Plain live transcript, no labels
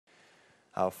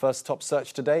Our first top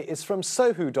search today is from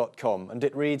Sohu.com and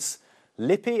it reads,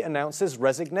 Lippi announces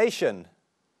resignation.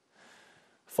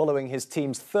 Following his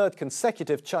team's third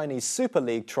consecutive Chinese Super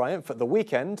League triumph at the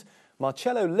weekend,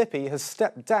 Marcello Lippi has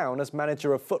stepped down as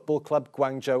manager of football club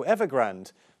Guangzhou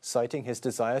Evergrande, citing his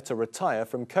desire to retire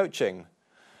from coaching.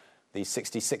 The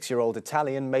 66-year-old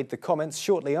Italian made the comments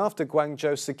shortly after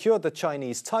Guangzhou secured the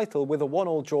Chinese title with a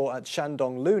 1-1 draw at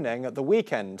Shandong Luneng at the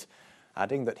weekend,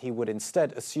 adding that he would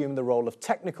instead assume the role of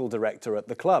technical director at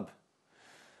the club.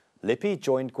 Lippi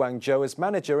joined Guangzhou as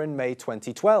manager in May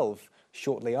 2012,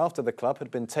 shortly after the club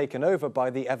had been taken over by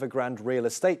the Evergrande real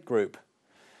estate group.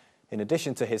 In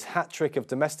addition to his hat-trick of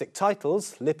domestic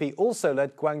titles, Lippi also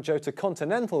led Guangzhou to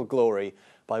continental glory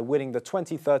by winning the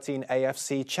 2013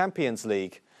 AFC Champions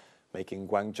League, making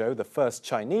Guangzhou the first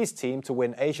Chinese team to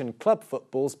win Asian club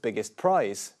football's biggest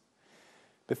prize.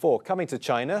 Before coming to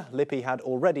China, Lippi had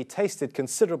already tasted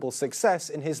considerable success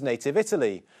in his native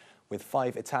Italy, with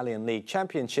 5 Italian League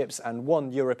championships and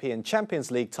 1 European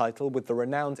Champions League title with the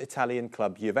renowned Italian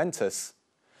club Juventus.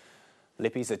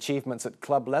 Lippi's achievements at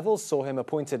club level saw him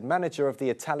appointed manager of the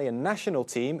Italian national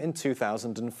team in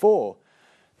 2004,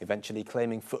 eventually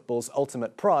claiming football's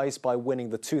ultimate prize by winning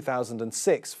the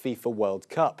 2006 FIFA World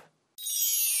Cup.